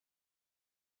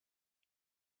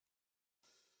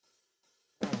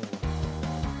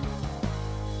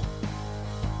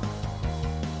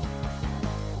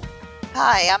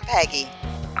Hi, I'm Peggy,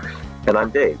 And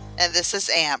I'm Dave. and this is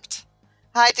Amped.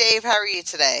 Hi, Dave. How are you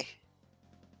today?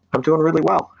 I'm doing really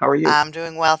well. How are you? I'm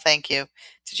doing well, thank you.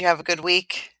 Did you have a good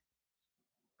week?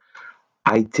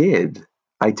 I did.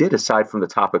 Aside from the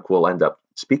topic we'll end up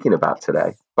speaking about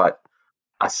today. But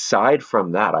aside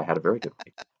from that, I had a very good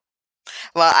week.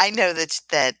 Well, I know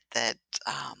that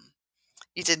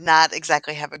you did not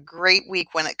exactly have a great week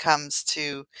when it comes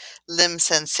to limb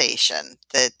sensation.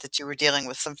 That you were dealing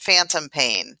with some phantom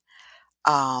pain.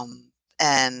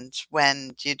 And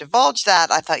when you divulged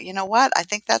that, I thought, you know what? I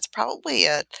think that's probably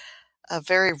a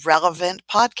very relevant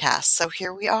podcast. So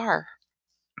here we are.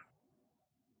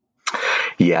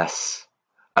 Yes.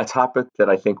 A topic that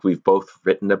I think we've both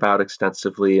written about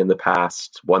extensively in the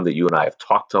past, one that you and I have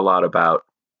talked a lot about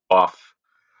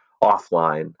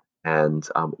offline, and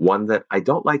one that I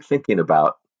don't like thinking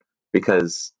about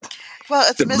because Well,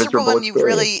 it's it's a miserable miserable and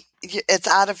experience. it's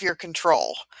out of your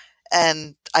control.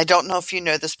 And I don't know if you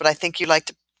know this, but I think you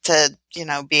like to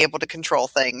be able to control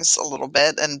things a little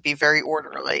bit and be very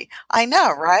orderly. I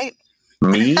know, right?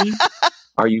 Me?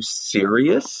 Are you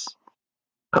serious?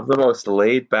 I'm the most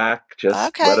laid back, just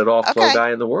let Okay. it all flow Okay.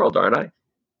 guy in the world, aren't I?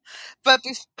 But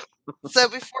so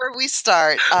before we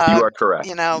start, You are correct.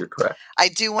 You're correct. I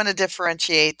do want to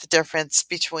differentiate the difference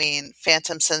between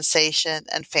phantom sensation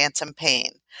and phantom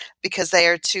pain because they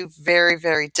are two very,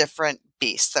 very different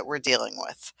beasts that we're dealing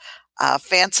with.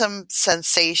 Phantom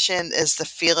sensation is the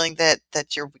feeling that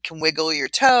you can wiggle your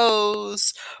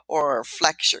toes or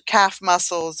flex your calf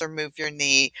muscles or move your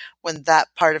knee when that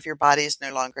part of your body is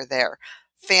no longer there.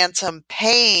 Phantom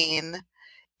pain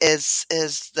is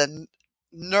the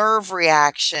nerve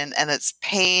reaction, and it's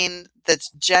pain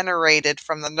that's generated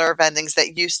from the nerve endings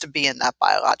that used to be in that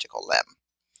biological limb.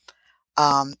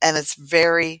 And it's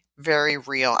very, very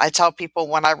real. I tell people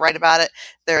when I write about it,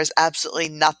 there is absolutely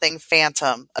nothing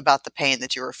phantom about the pain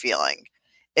that you are feeling.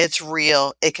 It's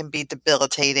real. It can be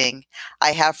debilitating.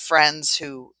 I have friends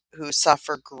who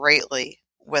suffer greatly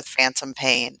with phantom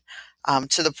pain,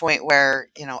 to the point where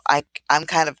I'm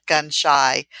kind of gun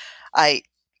shy. I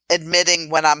admitting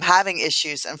when I'm having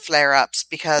issues and flare ups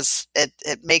because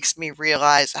it makes me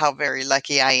realize how very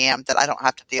lucky I am that I don't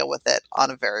have to deal with it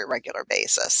on a very regular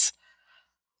basis.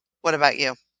 What about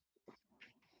you?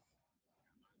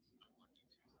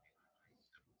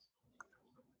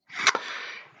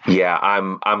 Yeah,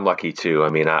 I'm lucky too. I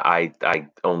mean, I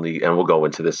only, and we'll go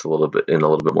into this a little bit in a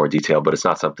little bit more detail, but it's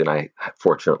not something I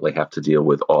fortunately have to deal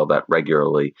with all that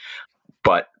regularly.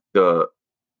 But the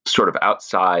sort of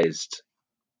outsized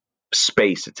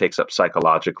space it takes up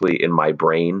psychologically in my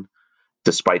brain,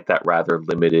 despite that rather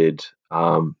limited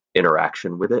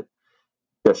interaction with it,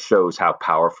 just shows how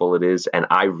powerful it is. And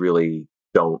I really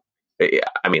don't.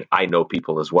 I mean, I know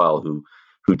people as well who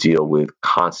deal with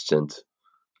constant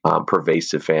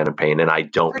pervasive phantom pain, and I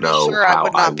don't Pretty know sure I how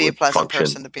would I not be a would pleasant function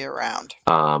person to be around.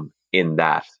 in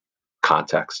that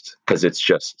context because it's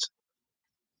just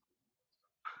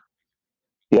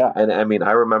yeah. And I mean,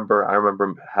 I remember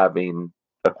having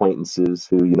acquaintances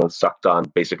who sucked on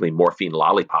basically morphine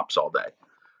lollipops all day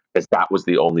because that was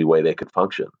the only way they could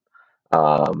function.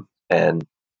 And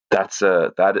that's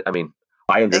that. I mean,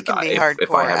 It can be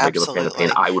if I hardcore, had regular phantom pain,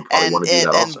 absolutely. I would probably And want to do it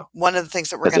that and also one of the things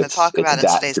that we're because going to talk it's about in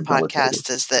that today's debilitating. podcast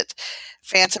is that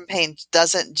phantom pain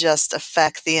doesn't just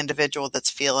affect the individual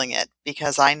that's feeling it.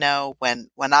 Because I know when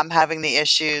I'm having the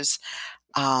issues,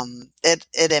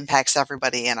 it impacts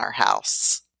everybody in our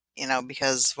house.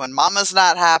 Because when mama's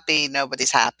not happy,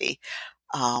 nobody's happy.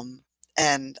 Um,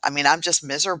 and I mean, I'm just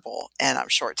miserable and I'm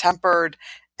short tempered,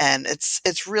 and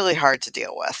it's really hard to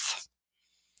deal with.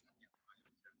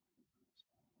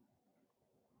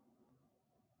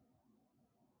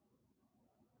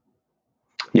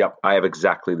 Yep, I have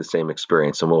exactly the same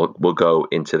experience, and we'll go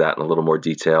into that in a little more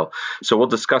detail. So we'll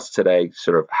discuss today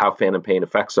sort of how phantom pain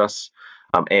affects us,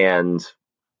 and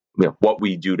what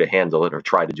we do to handle it or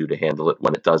try to do to handle it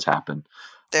when it does happen.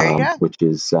 There you go. Which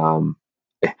is,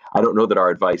 I don't know that our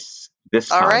advice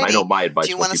this time. I know Alrighty. my Do you advice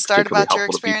won't want to be start particularly about your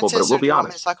helpful to people, but it experiences, will or do be you want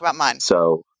me to honest. talk about mine?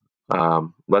 So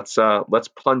let's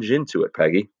plunge into it,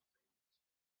 Peggy.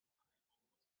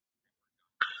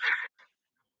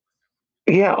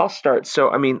 Yeah, I'll start. So,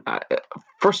 I mean,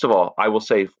 first of all, I will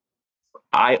say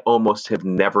I almost have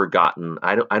never gotten.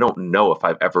 I don't know if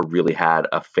I've ever really had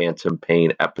a phantom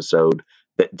pain episode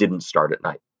that didn't start at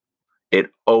night.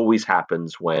 It always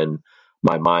happens when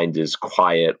my mind is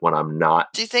quiet, when I'm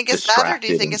not Do you think it's that, or do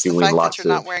you distracted think and it's the doing fact that lots you're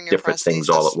not of wearing your different things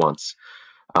all at prosthesis? once.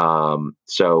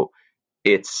 So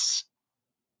it's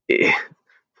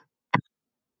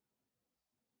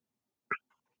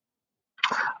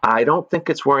I don't think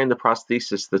it's wearing the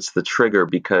prosthesis that's the trigger,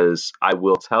 because I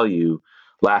will tell you,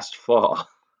 last fall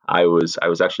I was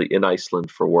actually in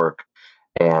Iceland for work,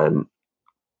 and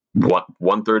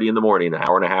 1:30 in the morning, an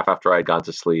hour and a half after I had gone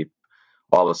to sleep,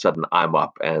 all of a sudden I'm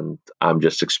up and I'm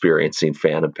just experiencing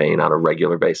phantom pain on a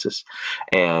regular basis.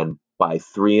 And by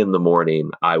 3 in the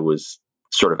morning, I was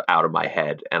sort of out of my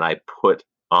head, and I put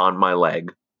on my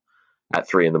leg at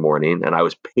 3 in the morning, and I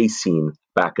was pacing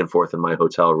back and forth in my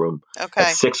hotel room. At Okay.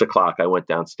 6 o'clock, I went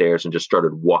downstairs and just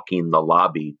started walking the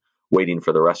lobby, waiting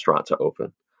for the restaurant to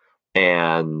open.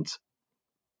 And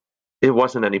it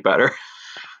wasn't any better.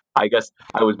 I guess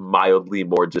I was mildly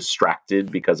more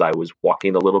distracted because I was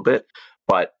walking a little bit.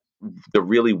 But the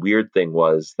really weird thing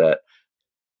was that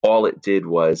all it did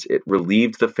was it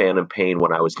relieved the phantom pain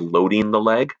when I was loading the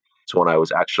leg. So when I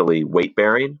was actually weight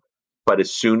bearing. But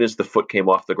as soon as the foot came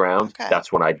off the ground, Okay.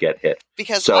 that's when I'd get hit.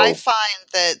 Because I So find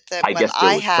that I when guess there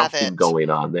I was have something it, going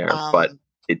on there, but um,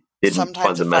 it didn't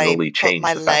sometimes if I fundamentally put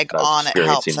my change the fact leg that I was on, it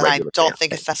helps, experiencing and I regular don't phantom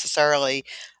think pain. it's necessarily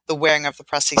the wearing of the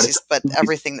But it's prosthesis, but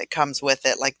everything that comes with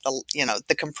it, like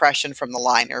the compression from the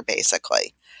liner,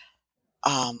 basically.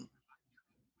 Um,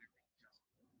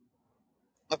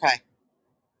 okay,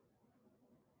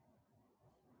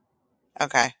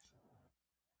 okay.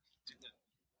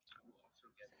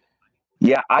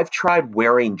 yeah, I've tried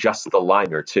wearing just the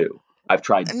liner too. I've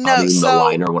tried No, donning the so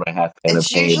liner when I have phantom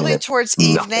it's pain, and usually it's towards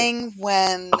nothing. evening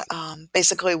when, Nothing.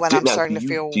 basically when I'm Now, starting to do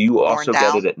feel you worn also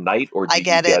get it down. at night, or I do you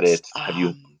get get it, it? Have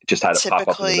you just had it pop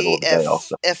up in the middle typically of the day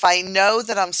also? if I know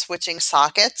that I'm switching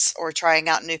sockets or trying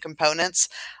out new components,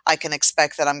 I can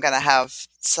expect that I'm gonna have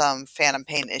some phantom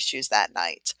pain issues that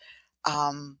night.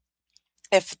 Um,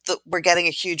 if we're getting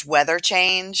a huge weather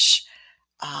change,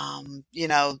 you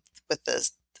know, with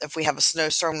this, if we have a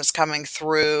snowstorm that's coming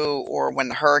through, or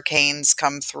when hurricanes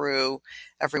come through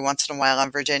every once in a while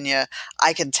in Virginia,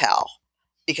 I can tell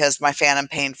because my phantom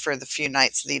pain for the few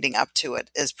nights leading up to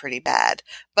it is pretty bad.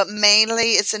 But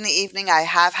mainly it's in the evening. I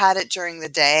have had it during the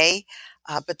day,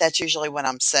 but that's usually when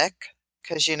I'm sick.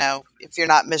 Because, if you're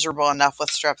not miserable enough with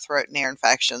strep throat and ear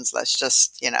infections, let's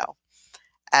just,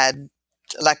 add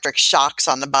electric shocks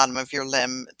on the bottom of your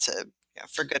limb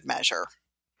for good measure.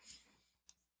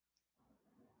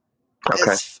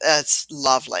 Okay. It's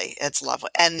lovely. It's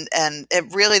lovely. And it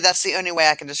really, that's the only way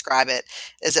I can describe it,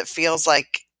 is it feels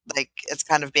like it's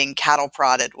kind of being cattle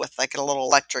prodded with like a little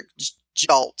electric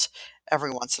jolt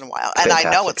every once in a while. And I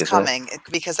know Fantastic, it's isn't it? coming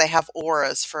because they have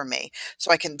auras for me.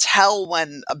 So I can tell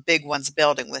when a big one's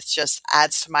building, which just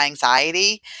adds to my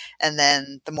anxiety. And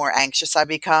then the more anxious I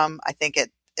become, I think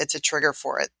it's a trigger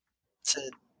for it to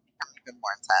become even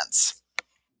more intense.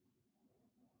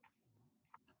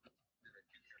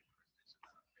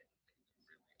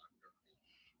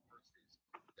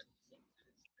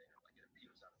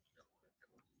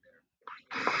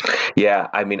 Yeah,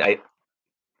 I mean,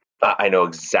 I know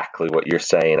exactly what you're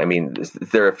saying. I mean,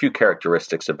 there are a few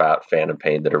characteristics about phantom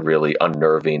pain that are really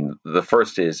unnerving. The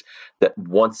first is that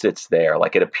once it's there,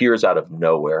 like it appears out of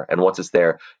nowhere, and once it's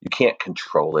there, you can't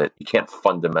control it. You can't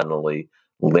fundamentally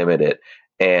limit it.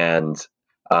 And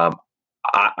um,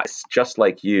 just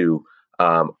like you,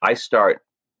 I start.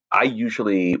 I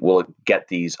usually will get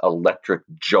these electric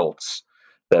jolts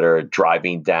that are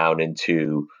driving down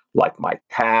into like my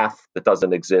path that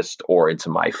doesn't exist, or into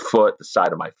my foot, the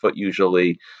side of my foot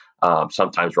usually,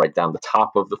 sometimes right down the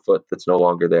top of the foot that's no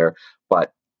longer there.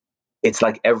 But it's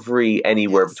like every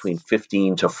anywhere between Yes.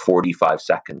 15 to 45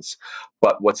 seconds.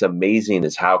 But what's amazing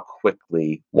is how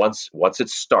quickly, once it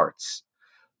starts,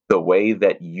 the way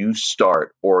that you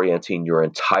start orienting your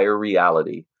entire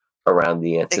reality around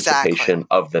the Exactly. anticipation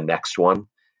of the next one,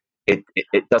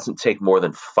 it doesn't take more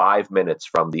than 5 minutes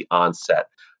from the onset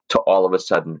to all of a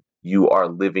sudden you are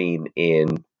living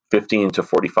in 15 to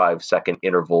 45-second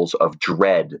intervals of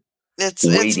dread, It's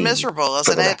waiting miserable,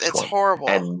 for isn't the it? next It's one horrible.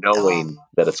 and knowing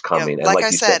that it's coming. And Like like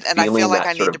I you said, said, and I feel feeling like that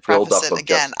I sort need to of preface buildup it of again.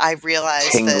 just I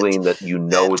realize that tingling that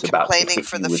that is about to complaining hit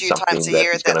for you the with few times something a that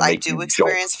year is going that to I make do you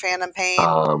jolt experience phantom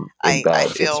pain, in I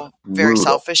bed. It's feel very brutal.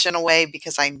 selfish in a way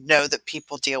because I know that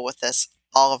people deal with this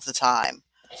all of the time.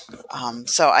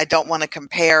 So I don't want to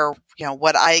compare,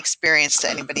 what I experience to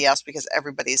anybody else because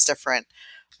everybody's different.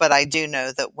 But I do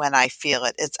know that when I feel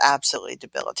it, it's absolutely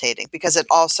debilitating because it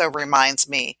also reminds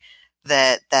me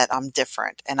that I'm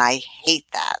different, and I hate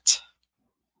that.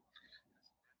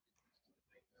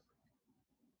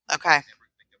 Okay.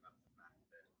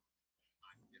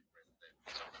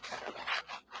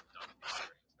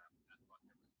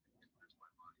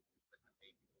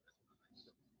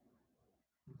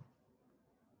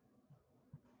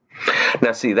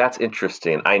 Now, see, that's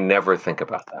interesting. I never think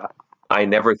about that. I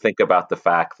never think about the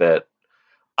fact that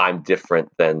I'm different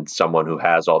than someone who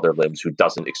has all their limbs, who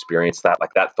doesn't experience that.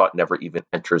 Like that thought never even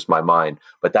enters my mind.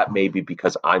 But that may be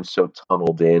because I'm so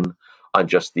tunneled in on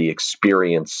just the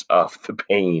experience of the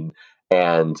pain.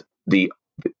 And the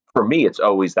for me, it's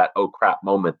always that oh crap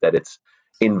moment that it's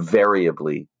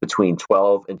invariably between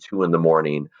 12 and 2 in the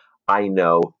morning. I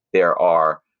know there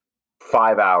are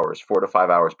 5 hours, 4 to 5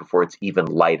 hours before it's even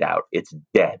light out. It's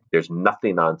dead. There's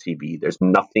nothing on TV. There's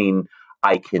nothing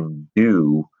I can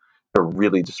do to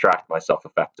really distract myself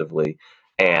effectively.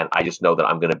 And I just know that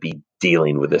I'm going to be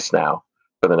dealing with this now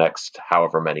for the next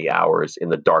however many hours in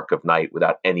the dark of night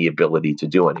without any ability to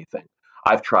do anything.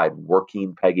 I've tried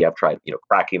working, Peggy. I've tried,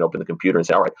 cracking open the computer and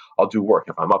saying, all right, I'll do work.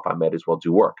 If I'm up, I might as well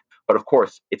do work. But of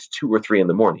course, it's 2 or 3 in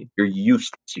the morning. You're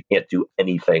useless. You can't do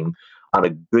anything on a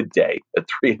good day at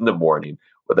 3 in the morning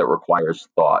that requires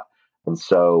thought. And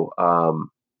so,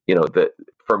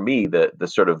 for me, the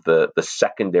sort of the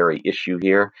secondary issue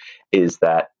here is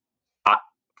that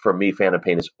for me, phantom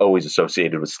pain is always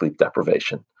associated with sleep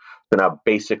deprivation. So now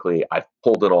basically I've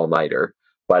pulled an all-nighter,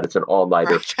 but it's an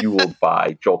all-nighter Right. fueled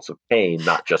by jolts of pain,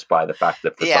 not just by the fact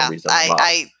that for some Yeah, reason I'm up.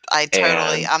 I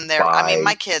totally, And I'm there. I mean,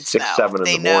 my by kids six, know. 7 in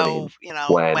They the know, morning,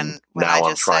 when when I now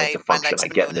I'm just trying say to my function, leg's I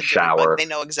been get in the moving too quick, shower, they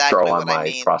know throw exactly on what I my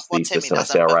mean. Well, Timmy prosthesis, and I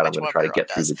say, doesn't, all but right, my I'm going to try to 12-year-old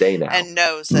get through does, the day now. and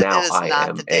knows that it Now is I not the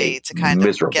am a day to kind of get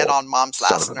miserable on mom's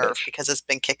son of last a nerve bitch. because it's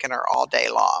been kicking her all day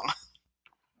long.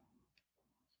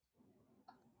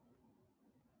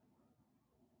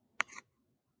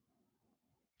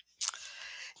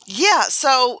 Yeah,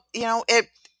 so, it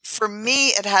for me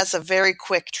it has a very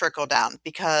quick trickle down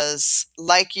because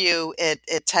like you, it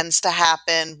tends to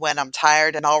happen when I'm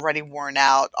tired and already worn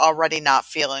out, already not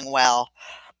feeling well.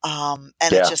 And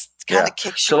it Yeah, just kind yeah. of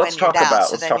kicks you So when you're down.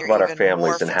 So let's then talk you're about our even more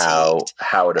families and fatigued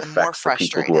how it and more affects the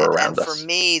people who are frustrated. And around for us.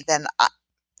 me, then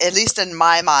at least in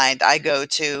my mind, I go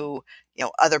to,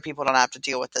 other people don't have to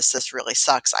deal with this. This really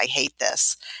sucks. I hate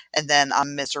this. And then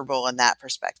I'm miserable in that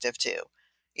perspective too.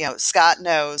 Scott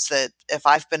knows that if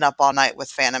I've been up all night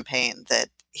with phantom pain, that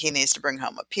he needs to bring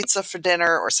home a pizza for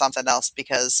dinner or something else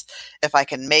because if I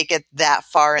can make it that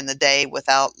far in the day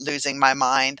without losing my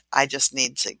mind, I just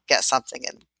need to get something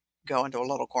and go into a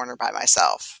little corner by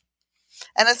myself.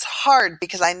 And it's hard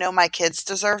because I know my kids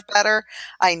deserve better.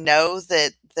 I know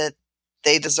that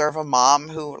they deserve a mom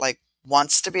who like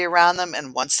wants to be around them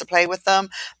and wants to play with them.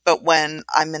 But when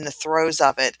I'm in the throes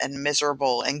of it and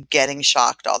miserable and getting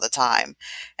shocked all the time.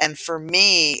 And for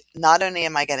me, not only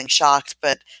am I getting shocked,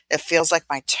 but it feels like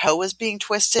my toe is being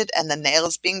twisted and the nail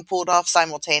is being pulled off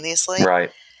simultaneously.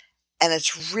 Right. And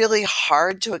it's really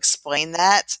hard to explain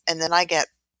that. And then I get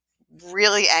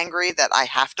really angry that I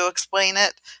have to explain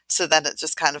it, so then it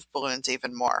just kind of balloons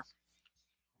even more.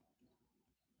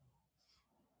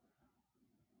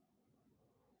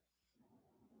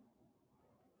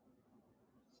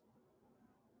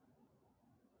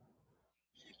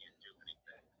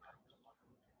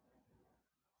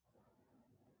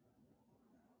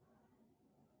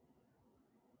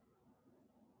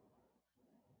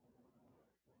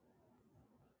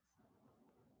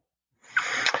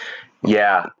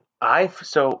 Yeah.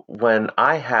 So when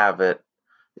I have it,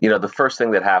 the first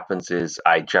thing that happens is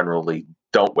I generally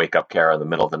don't wake up Kara in the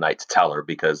middle of the night to tell her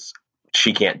because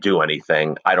she can't do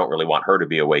anything. I don't really want her to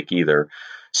be awake either.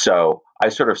 So I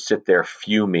sort of sit there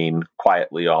fuming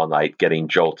quietly all night, getting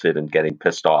jolted and getting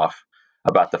pissed off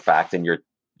about the fact, and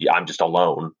I'm just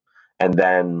alone. And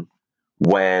then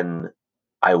when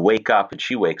I wake up and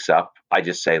she wakes up, I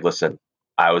just say, listen,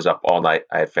 I was up all night.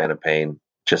 I had phantom pain.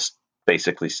 Just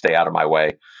basically stay out of my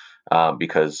way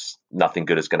because nothing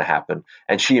good is going to happen.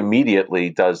 And she immediately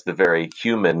does the very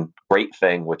human, great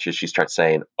thing, which is she starts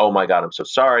saying, oh my God, I'm so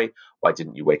sorry. Why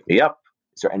didn't you wake me up?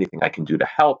 Is there anything I can do to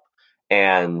help?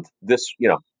 And this,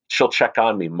 she'll check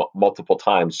on me multiple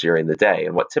times during the day.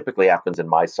 And what typically happens in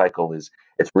my cycle is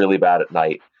it's really bad at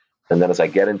night. And then as I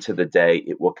get into the day,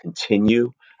 it will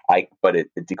continue. But it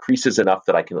decreases enough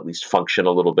that I can at least function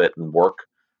a little bit and work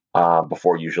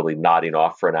before usually nodding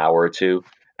off for an hour or two.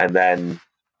 And then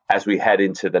as we head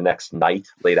into the next night,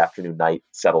 late afternoon night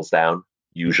settles down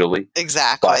usually.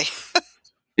 Exactly.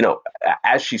 But,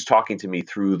 as she's talking to me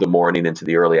through the morning into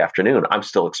the early afternoon, I'm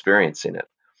still experiencing it.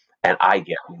 And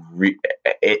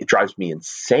it drives me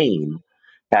insane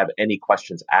to have any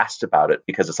questions asked about it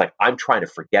because it's like, I'm trying to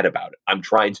forget about it. I'm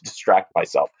trying to distract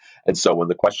myself. And so when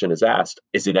the question is asked,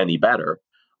 is it any better?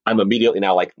 I'm immediately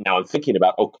now I'm thinking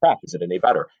about, oh crap, is it any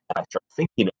better? And I start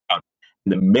thinking about it.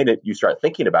 And the minute you start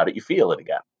thinking about it, you feel it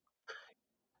again.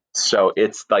 So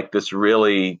it's like this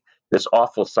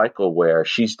awful cycle where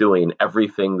she's doing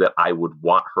everything that I would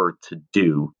want her to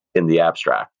do in the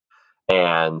abstract.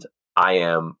 And I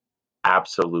am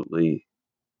absolutely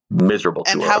miserable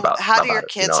to And her about how do your it,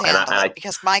 kids handle it?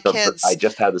 Because my I kids,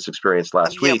 just had this experience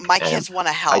last week, my and kids want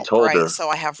to I help, told right? her So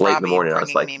I have late in the Robbie morning, I was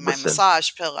bringing like, me my listen,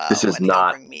 massage this pillow, is and he'll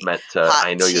not bring me meant to, hot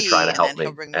I know you're trying tea, to and help then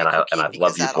he'll me, bring me a and cookie I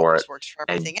love because you that for it. always works for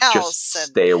And everything just else.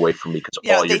 And stay away from me, because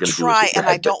all they you're going to do is try, get your and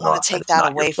I head don't bitten want off, to and take it's that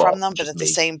not your away from fault. them. It's But just at the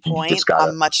me. same You point, just got to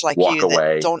I'm much like walk you, that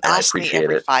away, don't and I ask me appreciate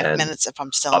every it. 5 minutes if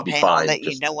I'm still I'll in be pain. I'll fine. let you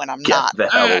Just know when I'm get not. the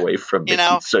hell away from You me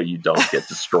know? so you don't get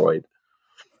destroyed.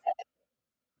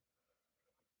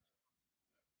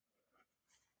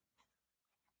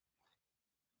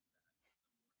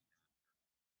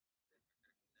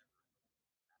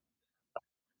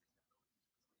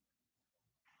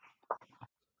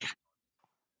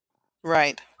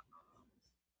 Right.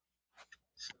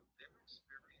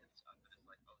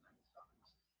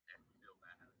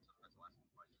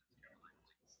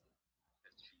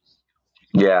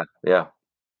 Yeah, yeah.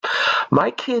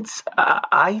 My kids,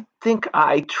 I think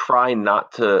I try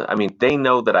not to. I mean, they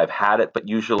know that I've had it, but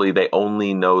usually they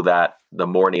only know that the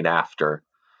morning after.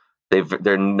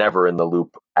 They're never in the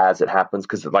loop as it happens,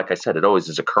 because, like I said, it always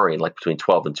is occurring like between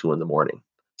 12 and 2 in the morning.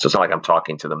 So it's not like I'm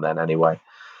talking to them then anyway.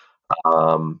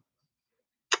 Um,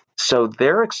 so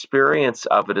their experience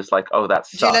of it is like, oh, that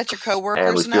Do you let your sucks,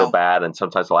 and we coworkers feel know? bad, and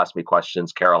sometimes they'll ask me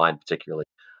questions. Caroline particularly,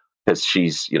 because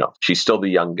she's still the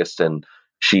youngest, and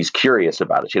she's curious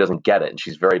about it. She doesn't get it, and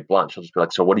she's very blunt. She'll just be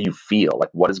like, "So what do you feel?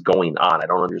 Like, what is going on? I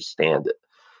don't understand it."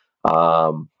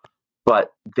 Um,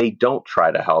 but they don't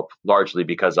try to help, largely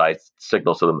because I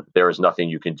signal to them, there is nothing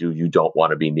you can do. You don't want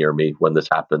to be near me when this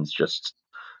happens. Just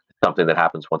something that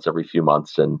happens once every few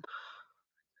months, and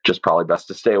just probably best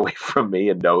to stay away from me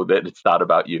and know that it's not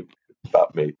about you, it's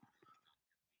about me.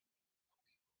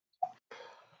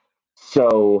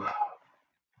 So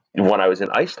when I was in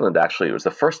Iceland, actually, it was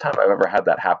the first time I've ever had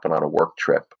that happen on a work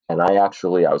trip. And I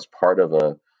was part of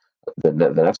the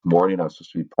next morning, I was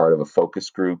supposed to be part of a focus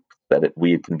group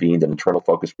we had convened, an internal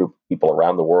focus group, people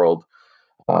around the world.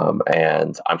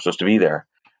 And I'm supposed to be there.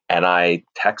 And I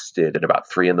texted at about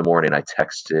 3 in the morning. I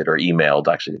texted or emailed,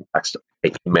 actually, I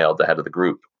emailed the head of the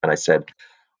group, and I said,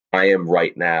 I am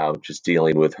right now just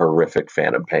dealing with horrific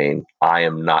phantom pain. I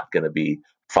am not going to be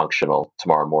functional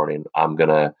tomorrow morning. I'm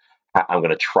gonna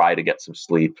try to get some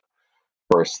sleep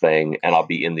first thing, and I'll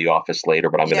be in the office later,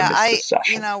 but I'm going to Yeah, miss this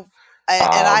session.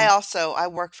 I Um, also I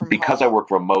work from because I home,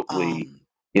 work remotely,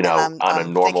 um, and on a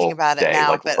I'm thinking normal about it day,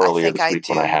 now, like but I earlier think this I week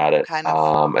when I do had it, kind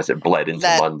of as it bled into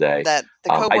that Monday, the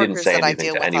I didn't coworkers say that I anything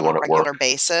deal to with on a anyone at regular work.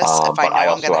 basis, if I But I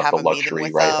know I'm going also to have have the a meeting luxury,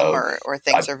 with right, them, of or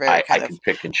things are very I kind of can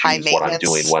pick and high choose what I'm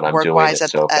doing maintenance when I'm work doing wise it.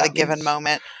 So if at a that given means,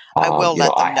 moment, I will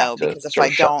let I them have know, to because if sort I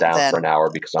of shut don't, down for an then hour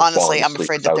because I'm falling honestly, I'm asleep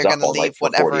afraid because I that was they're up going to all night leave for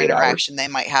whatever 48 hours. interaction they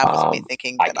might have with me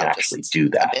thinking I that can I'm actually just do a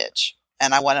that. bitch.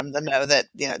 And I want them to know that,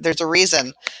 there's a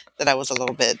reason that I was a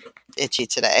little bit itchy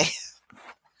today.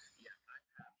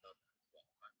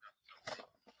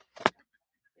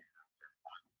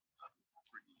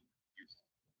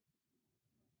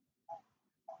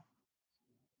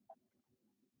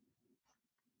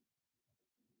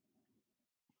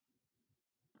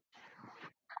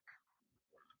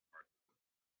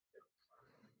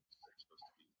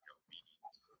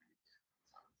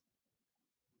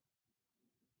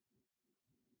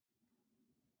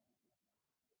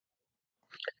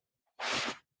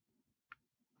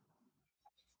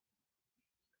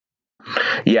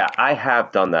 Yeah, I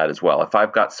have done that as well. If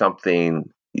I've got something,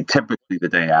 typically the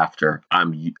day after,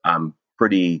 I'm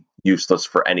pretty useless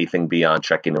for anything beyond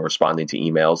checking and responding to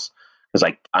emails,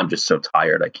 because I'm just so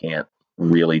tired I can't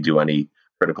really do any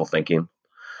critical thinking.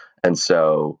 And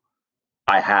so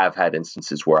I have had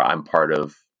instances where I'm part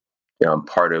of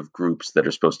groups that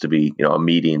are supposed to be, a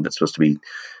meeting that's supposed to be,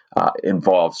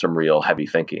 involve some real heavy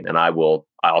thinking, and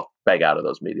I'll beg out of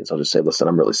those meetings. I'll just say, listen,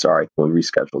 I'm really sorry. Can we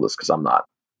reschedule this, because I'm not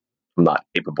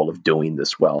capable of doing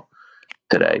this well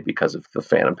today because of the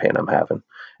phantom pain I'm having.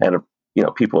 And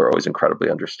people are always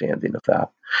incredibly understanding of that.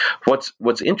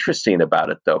 What's interesting about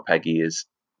it, though, Peggy, is,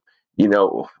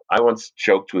 I once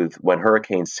joked with, when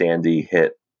Hurricane Sandy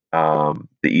hit, the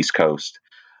East Coast.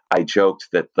 I joked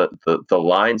that the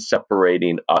line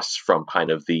separating us from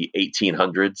kind of the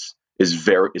 1800s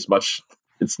is much.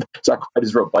 It's not quite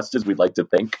as robust as we'd like to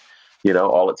think.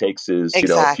 All it takes is, a few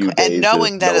Exactly. And days of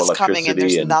knowing that no it's coming and electricity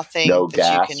there's and nothing no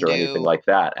that you gas can or anything do like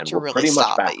that, and to we're really pretty much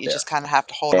stop back it. You there. just kind of have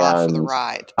to hold on for the And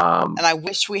ride. And I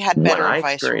wish we had when better I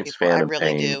advice for experience people. I phantom really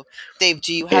pain, do. Dave,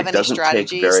 do you have it any doesn't take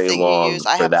strategies very that you use? long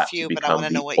I for have a that to few, but I want become to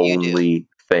know the what you do. only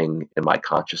thing in my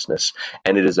consciousness.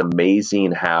 And it is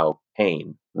amazing how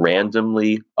pain,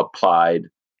 randomly applied,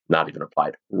 not even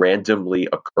applied, randomly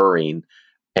occurring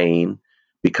pain,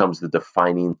 becomes the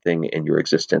defining thing in your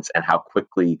existence, and how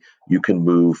quickly you can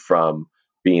move from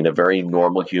being a very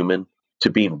normal human to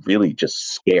being really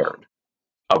just scared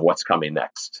of what's coming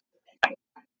next.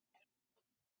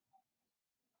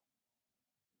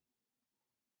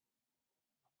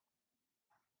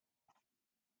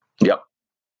 Yep.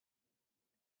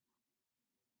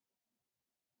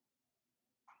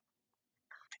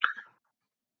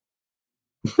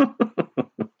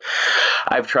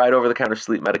 I've tried over-the-counter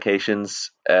sleep medications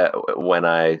when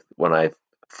I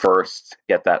first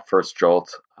get that first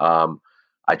jolt.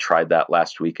 I tried that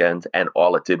last weekend, and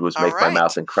all it did was All make my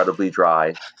mouth right. incredibly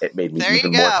dry. It made me There you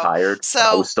even more go. tired,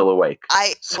 but I So was still awake.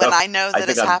 when So I know I that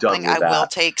think it's I'm done happening, I with will that.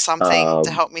 take something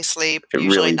to Um, help me sleep, it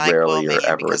usually really NyQuil rarely or Mane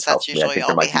ever because has that's helped me. I usually think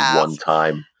there all we might be one have.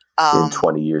 time in Um,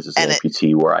 20 years as an and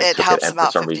amputee where I it took it, helps and for about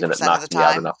some reason it 50% of the knocked me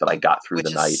out time, enough that I got through the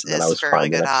which night, and then I is was fairly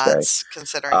fine the good next day. odds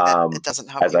considering that it doesn't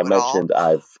help As I you at all. mentioned,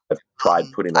 I've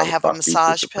tried putting I on a have a prosthesis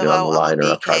massage or putting on the pillow. I'm a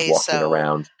liner. I've tried BK, walking so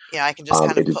around. I can just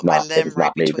kind It of is put my not it has limb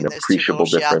right not made an between those two little appreciable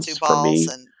shiatsu difference for balls, me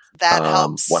and that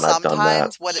helps when I've done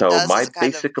that. sometimes. What it So does is my it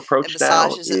kind of basic it approach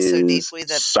now massages it so is deeply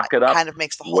that suck it it up, kind of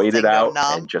makes the whole wait it thing go out,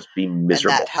 and numb, just be and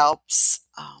that miserable. helps.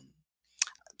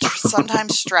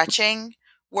 Sometimes stretching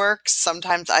works.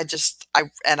 Sometimes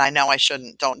I know I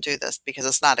shouldn't don't do this because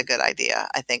it's not a good idea,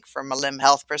 I think, from a limb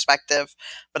health perspective,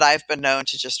 but I've been known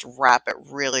to just wrap it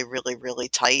really, really, really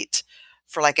tight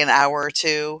for like an hour or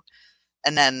two,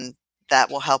 and then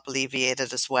that will help alleviate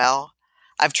it as well.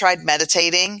 I've tried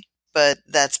meditating, but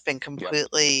that's been Yep.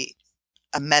 completely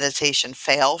a meditation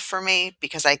fail for me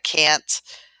because I can't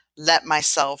let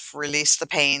myself release the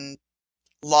pain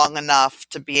long enough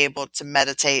to be able to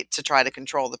meditate to try to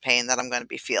control the pain that I'm going to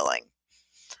be feeling.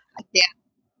 Yeah.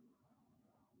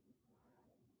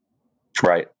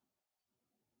 Right.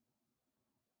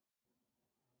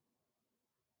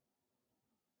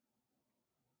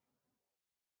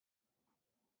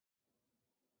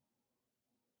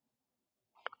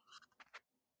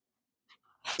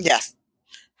 Yes.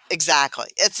 Exactly.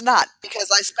 It's not because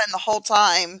I spend the whole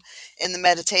time in the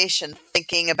meditation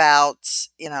thinking about,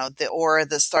 the aura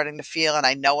that's starting to feel and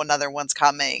I know another one's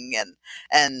coming, and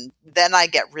then I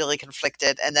get really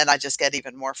conflicted and then I just get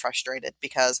even more frustrated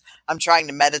because I'm trying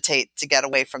to meditate to get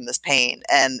away from this pain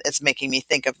and it's making me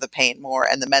think of the pain more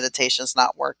and the meditation's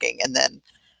not working, and then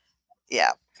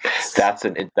yeah.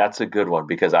 That's a good one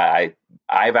because I've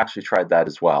actually tried that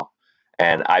as well,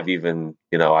 and I've even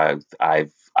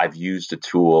I've used a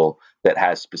tool that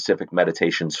has specific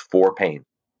meditations for pain.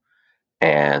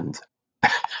 And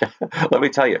let me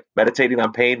tell you, meditating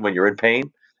on pain when you're in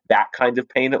pain, that kind of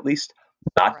pain at least,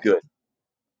 not Right. good.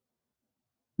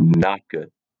 Not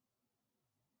good.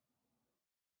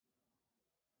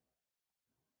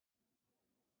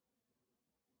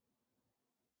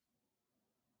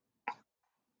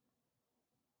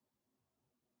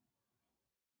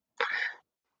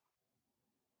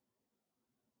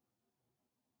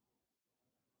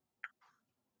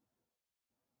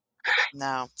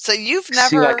 No. So you've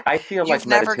See, like never I feel like you've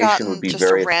never meditation would gotten be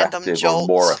just a very random effective or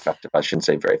more jolt, effective. I shouldn't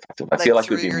say very effective. I feel like, like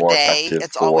it would through be your more day? effective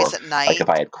It's always for at like if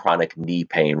I night? had chronic knee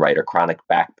pain, right, or chronic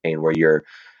back pain where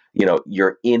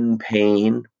you're in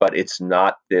pain, but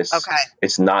Okay.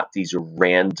 it's not these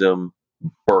random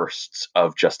bursts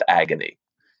of just agony.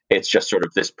 It's just sort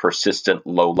of this persistent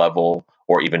low level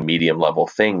or even medium level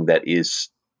thing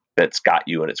that's got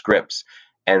you in its grips.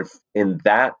 And in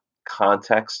that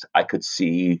context, I could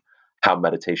see how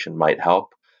meditation might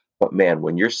help. But man,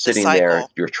 when you're The sitting there,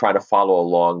 cycle. you're trying to follow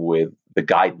along with the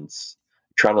guidance,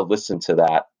 trying to listen to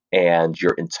that, and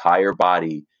your entire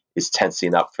body is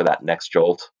tensing up for that next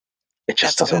jolt. It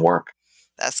just That's doesn't good. work.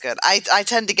 That's good. I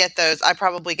tend to get those. I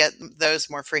probably get those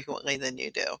more frequently than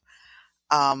you do.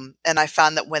 And I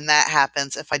found that when that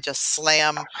happens, if I just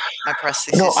slam my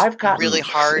prosthesis I've really gotten,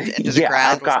 hard into the yeah,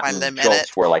 ground I've with my gotten limb in jolts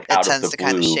it, where, like, it out of tends the to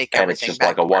kind of blue, shake and it's everything just like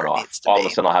back a to where one it off. needs to All of a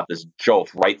be. sudden, I'll have this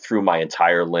jolt right through my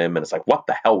entire limb, and it's like, what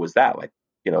the hell was that? Like,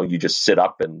 you just sit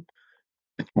up and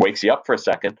it wakes you up for a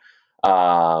second.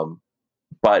 Um,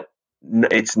 but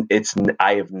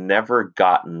I have never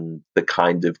gotten the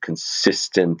kind of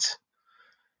consistent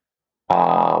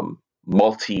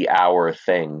multi-hour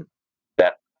thing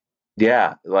that,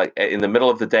 yeah, like in the middle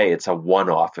of the day, it's a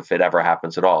one-off if it ever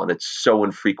happens at all, and it's so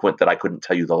infrequent that I couldn't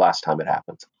tell you the last time it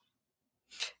happened.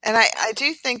 And I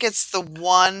do think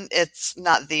it's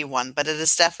not the one, but it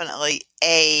is definitely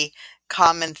a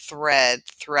common thread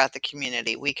throughout the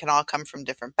community. We can all come from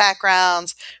different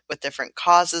backgrounds with different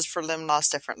causes for limb loss,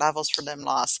 different levels for limb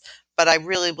loss. But I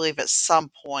really believe at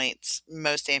some point,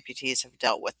 most amputees have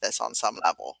dealt with this on some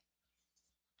level.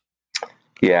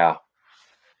 Yeah.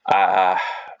 Uh,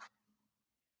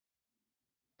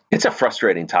 it's a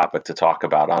frustrating topic to talk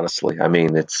about, honestly. I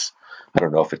mean, I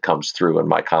don't know if it comes through in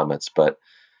my comments, but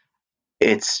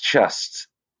it's just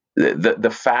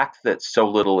the fact that so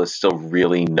little is still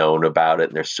really known about it,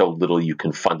 and there's so little you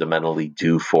can fundamentally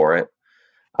do for it,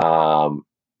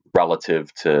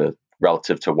 relative to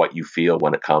what you feel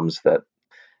when it comes, that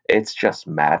it's just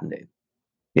maddening,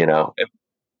 you know.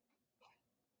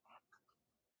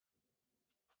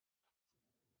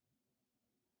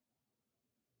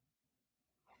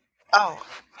 Oh,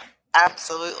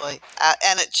 absolutely.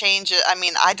 And it changes. I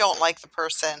mean, I don't like the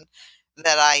person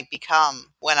that I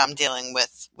become when I'm dealing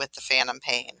with the phantom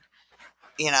pain.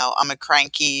 I'm a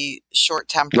cranky,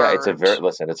 Yeah, it's a short-tempered, very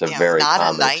listen. It's a very not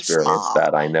a common nice experience mom,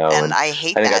 that I know, and and I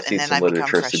hate I think I've that, and seen then some I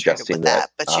become literature frustrated with suggesting that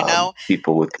that. But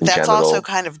people with that's also congenital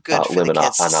kind of good for the limb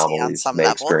kids to see on anomalies some may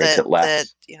level experience that it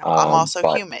less. I'm also But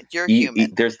human. You're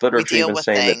human. there's We literature deal even with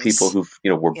saying that people things. who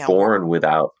were We're born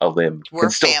without a limb can we're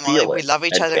still family. feel We it, love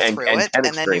each and other through it, can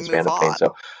and then you experience move phantom pain. on.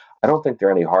 So I don't think there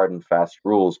are any hard and fast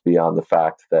rules beyond the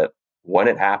fact that when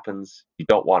it happens, you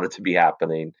don't want it to be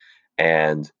happening,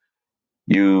 and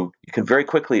you can very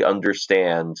quickly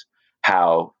understand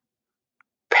how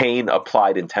pain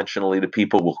applied intentionally to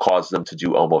people will cause them to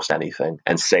do almost anything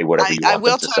and say whatever you I want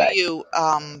them will to tell say. you,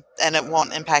 and it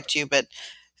won't impact you, but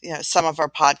some of our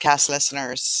podcast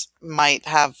listeners might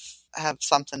have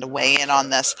something to weigh in on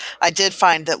this. I did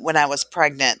find that when I was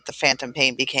pregnant, the phantom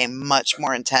pain became much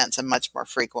more intense and much more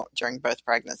frequent during both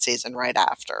pregnancies and right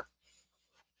after.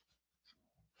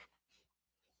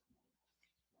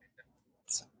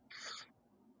 So,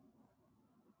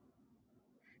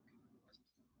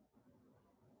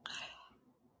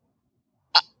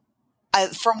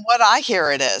 from what I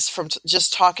hear, it is from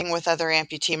just talking with other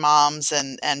amputee moms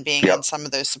and being in Yep. some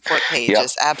of those support Yep.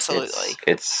 pages. Absolutely,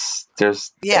 It's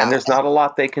there's yeah, not a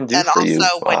lot they can do and for you.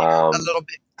 also when you're a little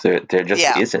bit, There just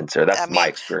yeah. isn't, or I that's my mean,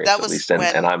 experience that at was least, and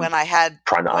I'm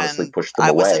trying to honestly when push them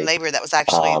I was in away, labor. That was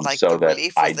actually like so the that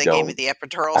relief was they gave me the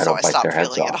epidural, I so don't I bite their stopped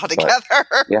heads feeling it off. But altogether.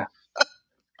 yeah,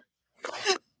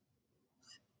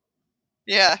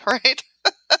 Yeah, right.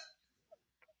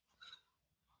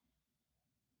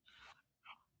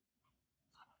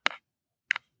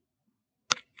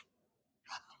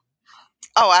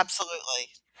 Oh, absolutely.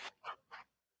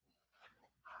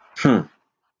 hmm.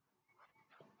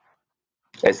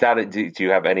 Is that do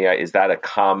you have any? Is that a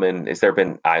common? Is there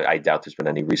been? I doubt there's been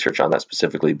any research on that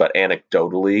specifically, but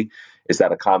anecdotally, is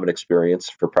that a common experience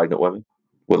for pregnant women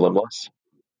with limb loss?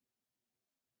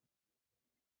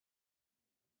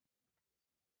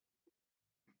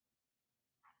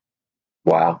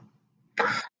 Wow,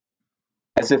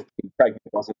 as if being pregnant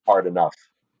wasn't hard enough.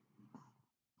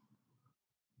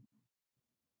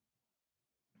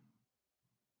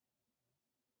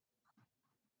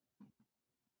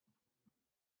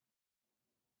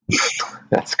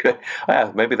 That's good.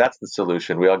 Yeah, maybe that's the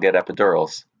solution. We all get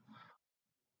epidurals.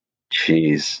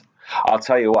 Jeez, I'll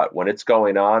tell you what. When it's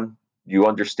going on, you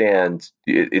understand.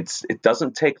 It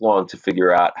doesn't take long to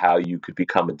figure out how you could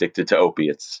become addicted to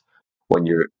opiates when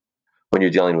you're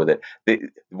dealing with it.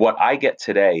 What I get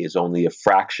today is only a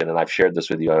fraction, and I've shared this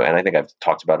with you, and I think I've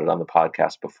talked about it on the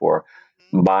podcast before.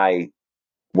 My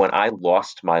When I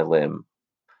lost my limb,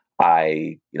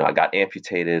 I got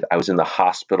amputated. I was in the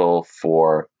hospital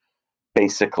for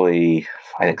basically,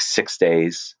 I think, 6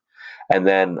 days, and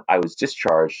then I was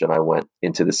discharged, and I went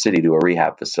into the city to a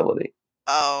rehab facility.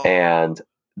 Oh, And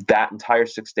that entire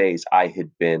 6 days, I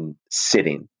had been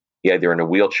sitting, either in a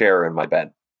wheelchair or in my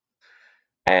bed.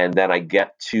 And then I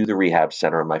get to the rehab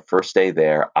center, and my first day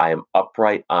there, I am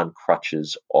upright on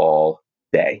crutches all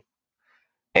day.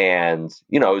 And,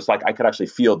 it was like I could actually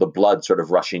feel the blood sort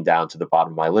of rushing down to the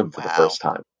bottom of my limb for the wow. first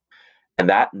time. And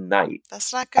that night,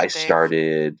 That's not I good, Dave.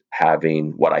 started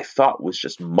having what I thought was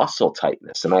just muscle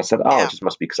tightness. And I said, oh, it Yeah. just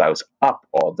must be because I was up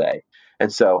all day.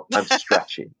 And so I'm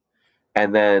stretching.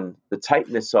 And then the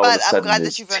tightness all of a But I'm sudden glad that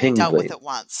is you've only dealt with tingling. it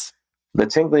once. The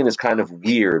tingling is kind of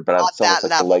You weird, but on it's that almost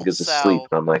like the leg level. is asleep.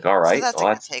 And I'm like, all So right, that's a well,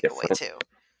 good that's takeaway different. too.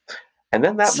 And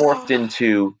then that So morphed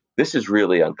into this is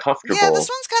really yeah, this uncomfortable.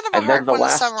 one's kind of a And then hard the one to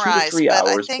last two to summarize, three but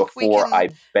I hours think we before can I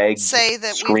begged, say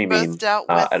that we've both screaming dealt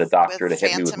at a with doctor to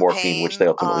hit me with phantom morphine, which pain they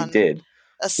ultimately on did,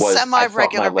 a was I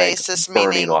felt my semi-regular leg basis,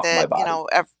 burning meaning off my that, body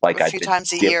a like I'd few been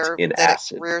times a dipped year in that it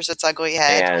acid. rears its ugly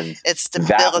head. And It's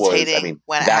that was, I debilitating mean,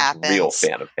 when it that's real happens.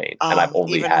 phantom pain. And I've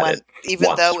only Even had it even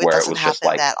once though it where it doesn't was just happen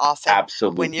like that often,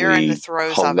 when you're in the absolutely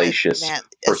throes of it, hellacious, man,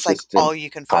 it's like persistent, all you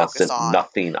can focus constant, on.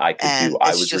 nothing I could do. And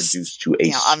I it's was just, reduced to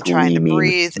a I'm trying to screaming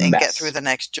breathe and get through mess. the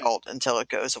next jolt until it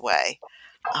goes away.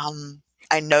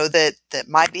 I know that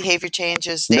my behavior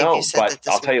changes. Dave, you No, said but that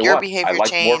I'll this tell week you your what, I behavior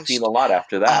liked morphine a changed. lot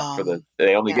after that.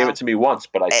 They only You gave it know, to me once,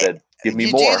 but I eh, said, give me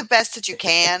you do the more. best that you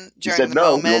can He during said, the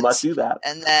no, we will not moment, do that.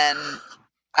 and then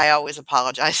I always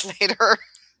apologize later.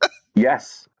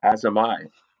 Yes, as am I.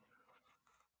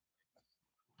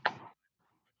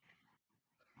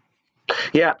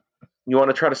 Yeah. You want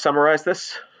to try to summarize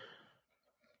this?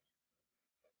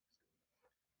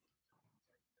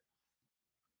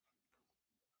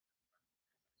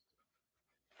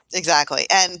 Exactly.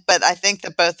 But I think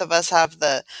that both of us have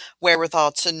the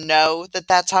wherewithal to know that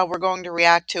that's how we're going to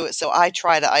react to it. So I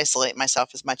try to isolate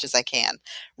myself as much as I can.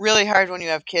 Really hard when you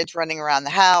have kids running around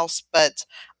the house, but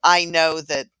I know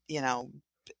that,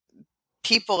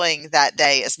 peopling that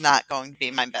day is not going to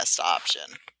be my best option.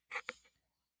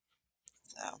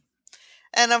 So,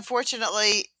 and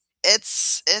unfortunately,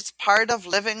 it's part of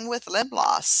living with limb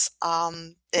loss.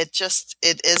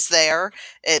 It is there.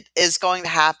 It is going to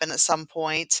happen at some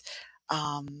point.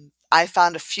 I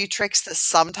found a few tricks that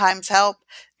sometimes help.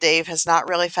 Dave has not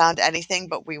really found anything,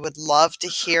 but we would love to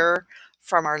hear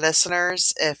from our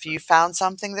listeners if you found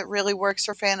something that really works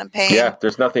for phantom Yeah, pain.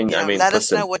 there's nothing. I mean, Let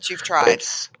us know listen, what you've tried.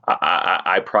 it's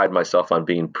I pride myself on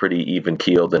being pretty even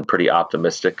keeled and pretty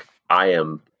optimistic. I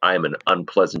am an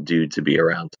unpleasant dude to be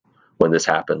around when this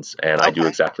happens, and I do Okay.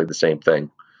 exactly the same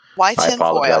thing. Why I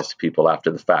apologize tinfoil? to people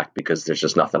after the fact because there's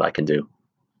just nothing I can do.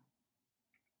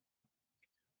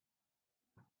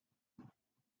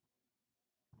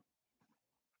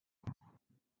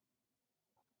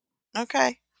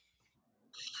 Okay.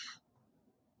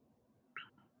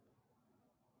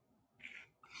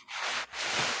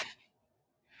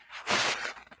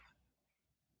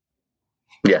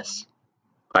 Yes,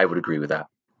 I would agree with that.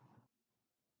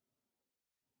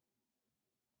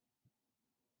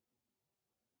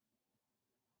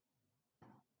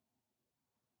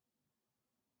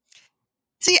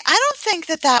 See, I don't think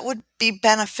that that would be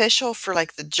beneficial for,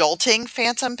 like, the jolting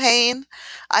phantom pain.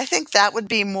 I think that would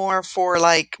be more for,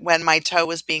 like, when my toe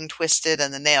was being twisted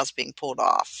and the nails being pulled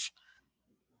off.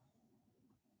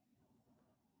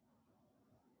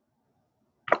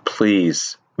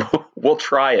 Please, we'll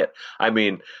try it. I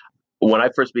mean, when I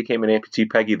first became an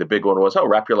amputee, Peggy, the big one was, oh,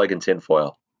 wrap your leg in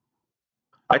tinfoil.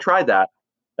 I tried that.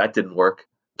 That didn't work.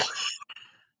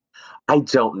 I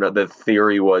don't know. The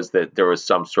theory was that there was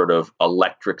some sort of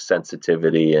electric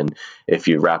sensitivity, and if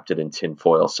you wrapped it in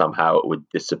tinfoil, somehow it would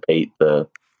dissipate the.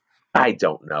 I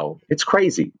don't know. It's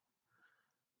crazy.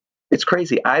 It's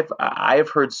crazy. I've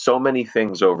heard so many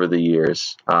things over the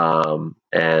years,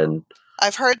 and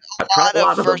I've heard I've tried a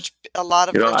lot of them. a lot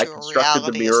of I virtual constructed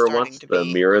the reality is mirror starting once, to the be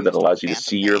mirror that used for allows you to phantom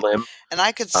see your pain, limb. and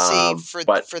I could see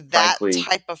But for that frankly,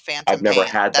 type of I've phantom never pain,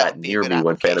 had that that would be a near good me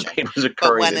when phantom application. pain was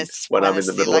But occurring, and when when I'm in it's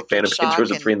the the middle of electric phantom pain,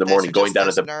 2 or shock 3 in and the those morning, are going just down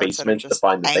to those the nerves that are basement to just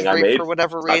find the thing I angry made. for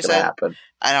whatever It's not going to reason, happen.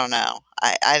 I don't know.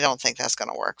 I don't think that's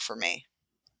gonna work for me.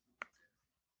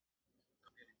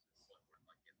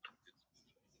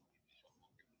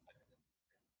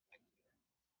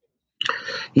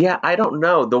 Yeah, I don't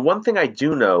know. The one thing I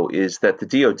do know is that the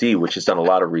DoD, which has done a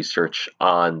lot of research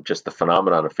on just the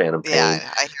phenomenon of phantom Yeah, pain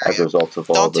I hear as a you. result of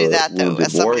all Don't do the that though. wounded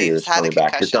As somebody who's warriors had a coming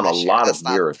back, has concussion done a this year, lot of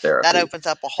mirror that therapy. opens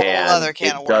up a whole And other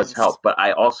can of it does worms. help. But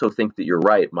I also think that you're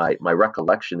right. My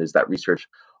recollection is that research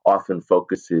often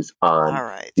focuses on All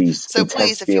right. these So intense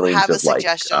please, if you feelings have a of like,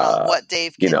 suggestion on what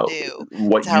Dave you can know, do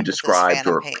what to you help with this described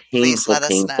phantom or pain, please painful, let us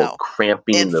painful know.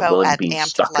 cramping, the Info limb at being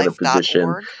stuck in a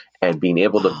position ampedlife.org. and being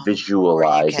able to Or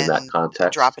you visualize in that can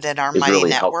drop context it in our is Mighty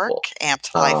really Network, helpful.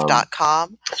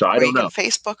 ampedlife.com, So I or you don't can know.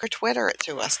 Facebook or Twitter it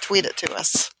to us, tweet it to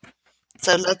us.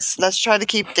 So let's try to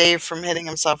keep Dave from hitting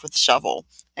himself with a shovel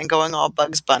and going all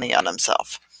Bugs Bunny on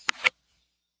himself.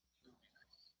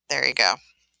 There you go.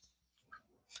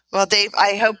 Well, Dave,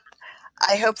 I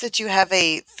hope that you have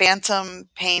a phantom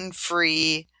pain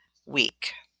free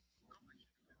week.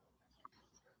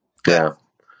 Good. Yeah.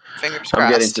 Fingers I'm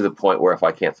getting to crossed. the point where if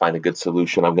I can't find a good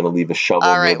solution, I'm going to leave a shovel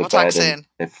All near right, the we'll talk bed. And soon.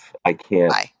 if I can't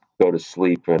Bye. go to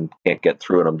sleep and can't get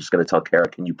through it, I'm just going to tell Kara,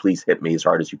 can you please hit me as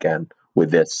hard as you can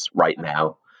with this right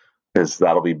now? Because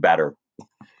that'll be better.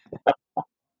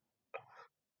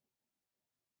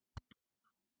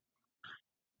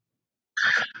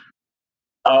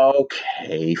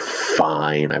 Okay,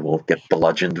 fine. I won't get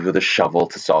bludgeoned with a shovel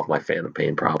to solve my phantom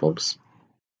pain problems.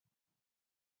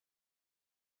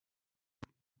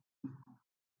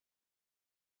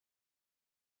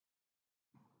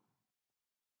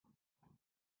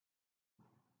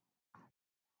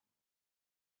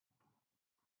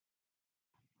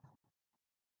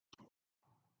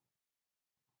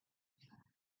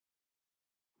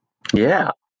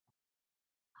 Yeah,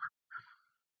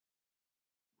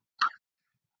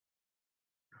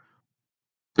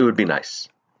 it would be nice.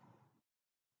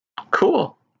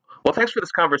 Cool. Well, thanks for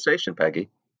this conversation, Peggy.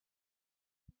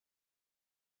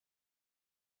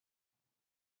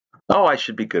 Oh, I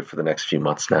should be good for the next few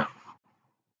months now.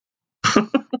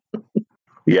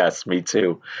 Yes, me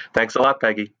too. Thanks a lot,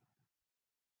 Peggy.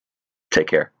 Take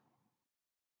care.